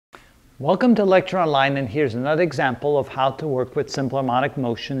Welcome to Lecture Online, and here's another example of how to work with simple harmonic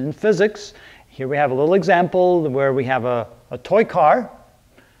motion in physics. Here we have a little example where we have a toy car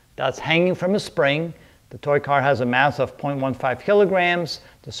that's hanging from a spring. The toy car has a mass of 0.15 kilograms.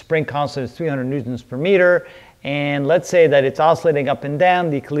 The spring constant is 300 newtons per meter. And let's say that it's oscillating up and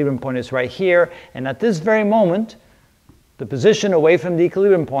down. The equilibrium point is right here. And at this very moment, the position away from the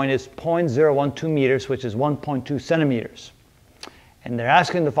equilibrium point is 0.012 meters, which is 1.2 centimeters. And they're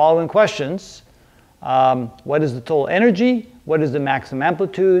asking the following questions. What is the total energy? What is the maximum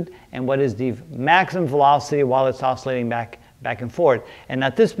amplitude? And what is the maximum velocity while it's oscillating back and forth? And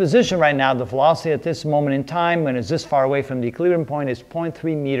at this position right now, the velocity at this moment in time, when it's this far away from the equilibrium point, is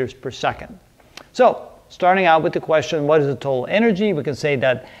 0.3 meters per second. So, starting out with the question, what is the total energy? We can say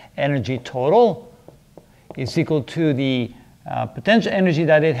that energy total is equal to the potential energy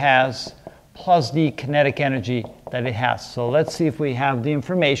that it has plus the kinetic energy that it has. So let's see if we have the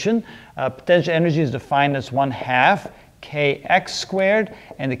information. Potential energy is defined as 1/2 kx squared,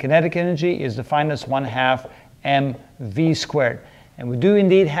 and the kinetic energy is defined as 1/2 mv squared. And we do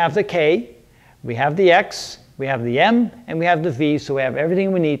indeed have the k, we have the x, we have the m, and we have the v, so we have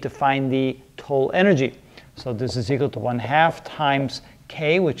everything we need to find the total energy. So this is equal to 1/2 times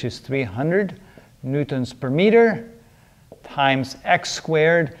k, which is 300 newtons per meter, times x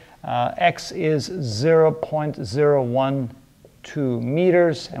squared. X is 0.012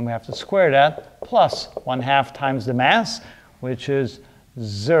 meters, and we have to square that, plus 1/2 times the mass, which is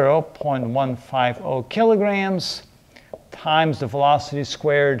 0.150 kilograms, times the velocity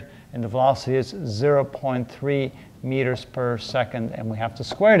squared, and the velocity is 0.3 meters per second, and we have to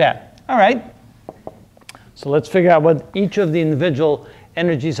square that. All right, so let's figure out what each of the individual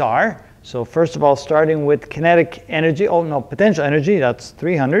energies are. So first of all, starting with kinetic energy, potential energy, that's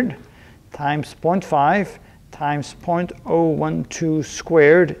 300 times 0.5 times 0.012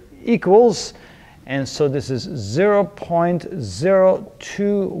 squared equals, and so this is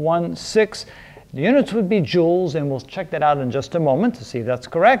 0.0216. The units would be joules, and we'll check that out in just a moment to see if that's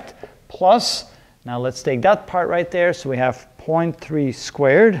correct, plus, now let's take that part right there, so we have 0.3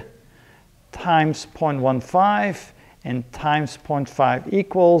 squared times 0.15 and times 0.5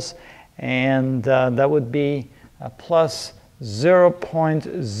 equals, and that would be plus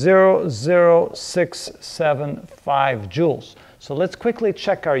 0.00675 joules. So let's quickly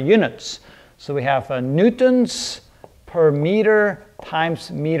check our units. So we have newtons per meter times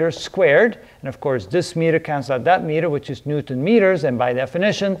meter squared, and of course this meter cancels out that meter, which is Newton meters, and by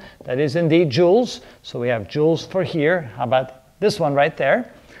definition that is indeed joules. So we have joules for here. How about this one right there?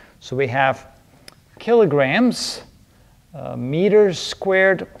 So we have kilograms meters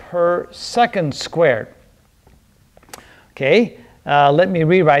squared per second squared. Okay, let me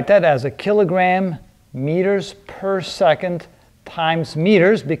rewrite that as a kilogram meters per second times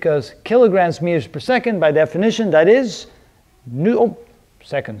meters, because kilograms meters per second, by definition, that is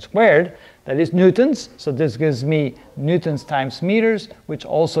second squared, that is newtons. So this gives me newtons times meters, which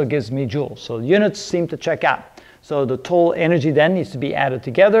also gives me joules. So the units seem to check out. So the total energy then needs to be added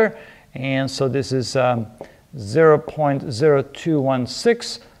together, and so this is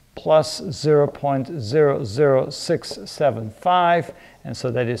 0.0216 plus 0.00675, and so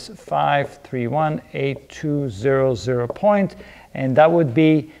that is 5318200 point, and that would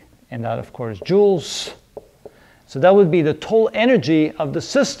be, and that of course joules. So that would be the total energy of the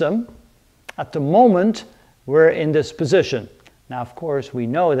system at the moment we're in this position. Now of course we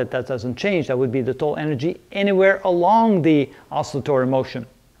know that that doesn't change. That would be the total energy anywhere along the oscillatory motion.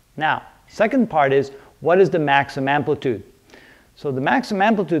 Now, second part is, what is the maximum amplitude? So the maximum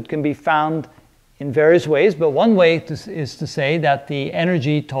amplitude can be found in various ways, but one way is to say that the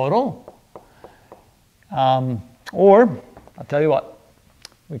energy total, or I'll tell you what,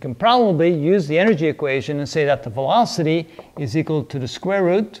 we can probably use the energy equation and say that the velocity is equal to the square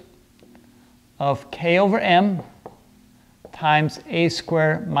root of k over m times a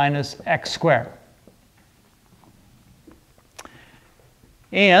squared minus x squared.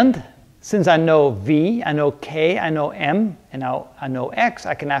 And since I know v, I know k, I know m, and now I know x,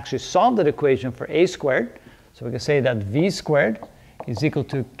 I can actually solve that equation for a squared. So we can say that v squared is equal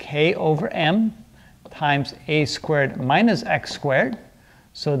to k over m times a squared minus x squared.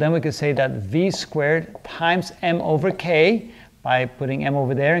 So then we can say that v squared times m over k, by putting m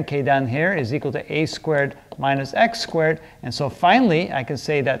over there and k down here, is equal to a squared minus x squared. And so finally, I can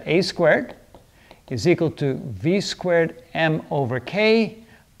say that a squared is equal to v squared m over k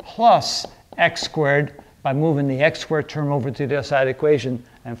plus x squared, by moving the x squared term over to the other side of the equation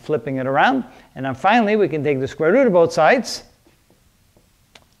and flipping it around. And then finally, we can take the square root of both sides,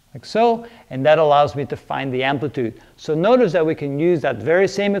 like so, and that allows me to find the amplitude. So notice that we can use that very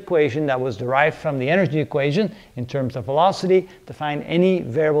same equation that was derived from the energy equation in terms of velocity to find any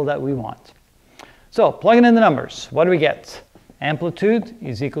variable that we want. So plugging in the numbers, what do we get? Amplitude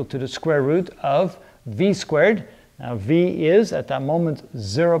is equal to the square root of v squared. Now v is, at that moment,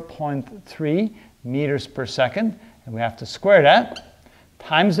 0.3 meters per second, and we have to square that,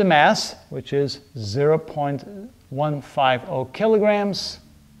 times the mass, which is 0.150 kilograms,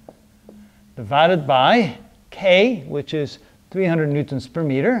 divided by K, which is 300 newtons per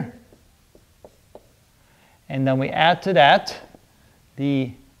meter. And then we add to that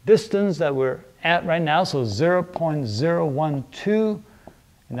the distance that we're at right now, so 0.012,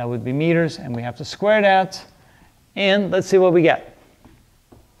 and that would be meters, and we have to square that. And let's see what we get.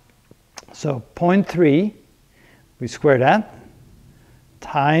 So 0.3, we square that,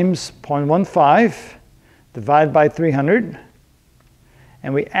 times 0.15, divided by 300,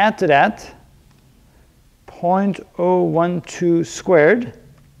 and we add to that 0.012 squared,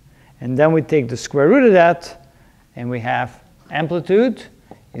 and then we take the square root of that, and we have amplitude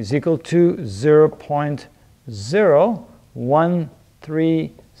is equal to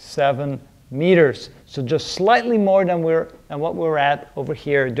 0.0137 meters. So just slightly more than what we're at over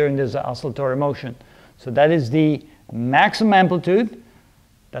here during this oscillatory motion. So that is the maximum amplitude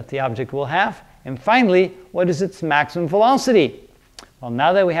that the object will have. And finally, what is its maximum velocity? Well,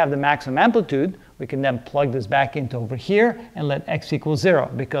 now that we have the maximum amplitude, we can then plug this back into over here and let x equal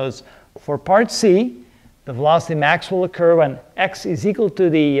 0. Because for part C, the velocity max will occur when x is equal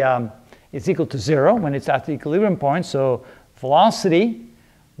to 0, when it's at the equilibrium point. So velocity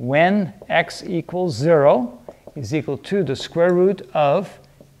when x equals 0 is equal to the square root of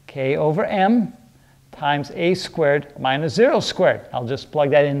k over m times a squared minus 0 squared. I'll just plug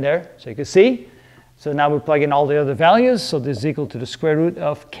that in there so you can see. So now we plug in all the other values. So this is equal to the square root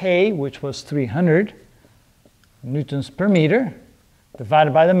of k, which was 300 newtons per meter,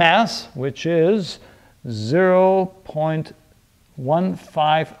 divided by the mass, which is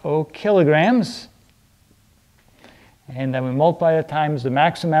 0.150 kilograms. And then we multiply it times the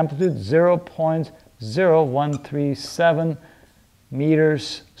maximum amplitude, 0.0137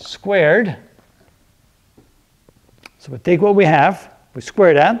 meters squared. So we take what we have, we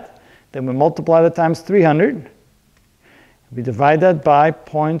square that, then we multiply that times 300. We divide that by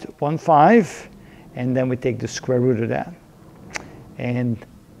 0.15, and then we take the square root of that. And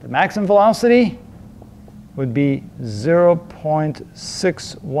the maximum velocity would be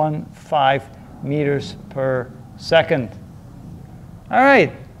 0.615 meters per second. All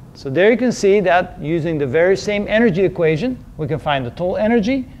right, so there you can see that using the very same energy equation, we can find the total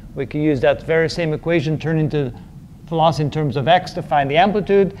energy. We can use that very same equation, turn into velocity in terms of x to find the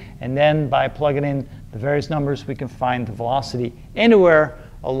amplitude, and then by plugging in the various numbers, we can find the velocity anywhere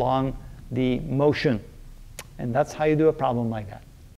along the motion. And that's how you do a problem like that.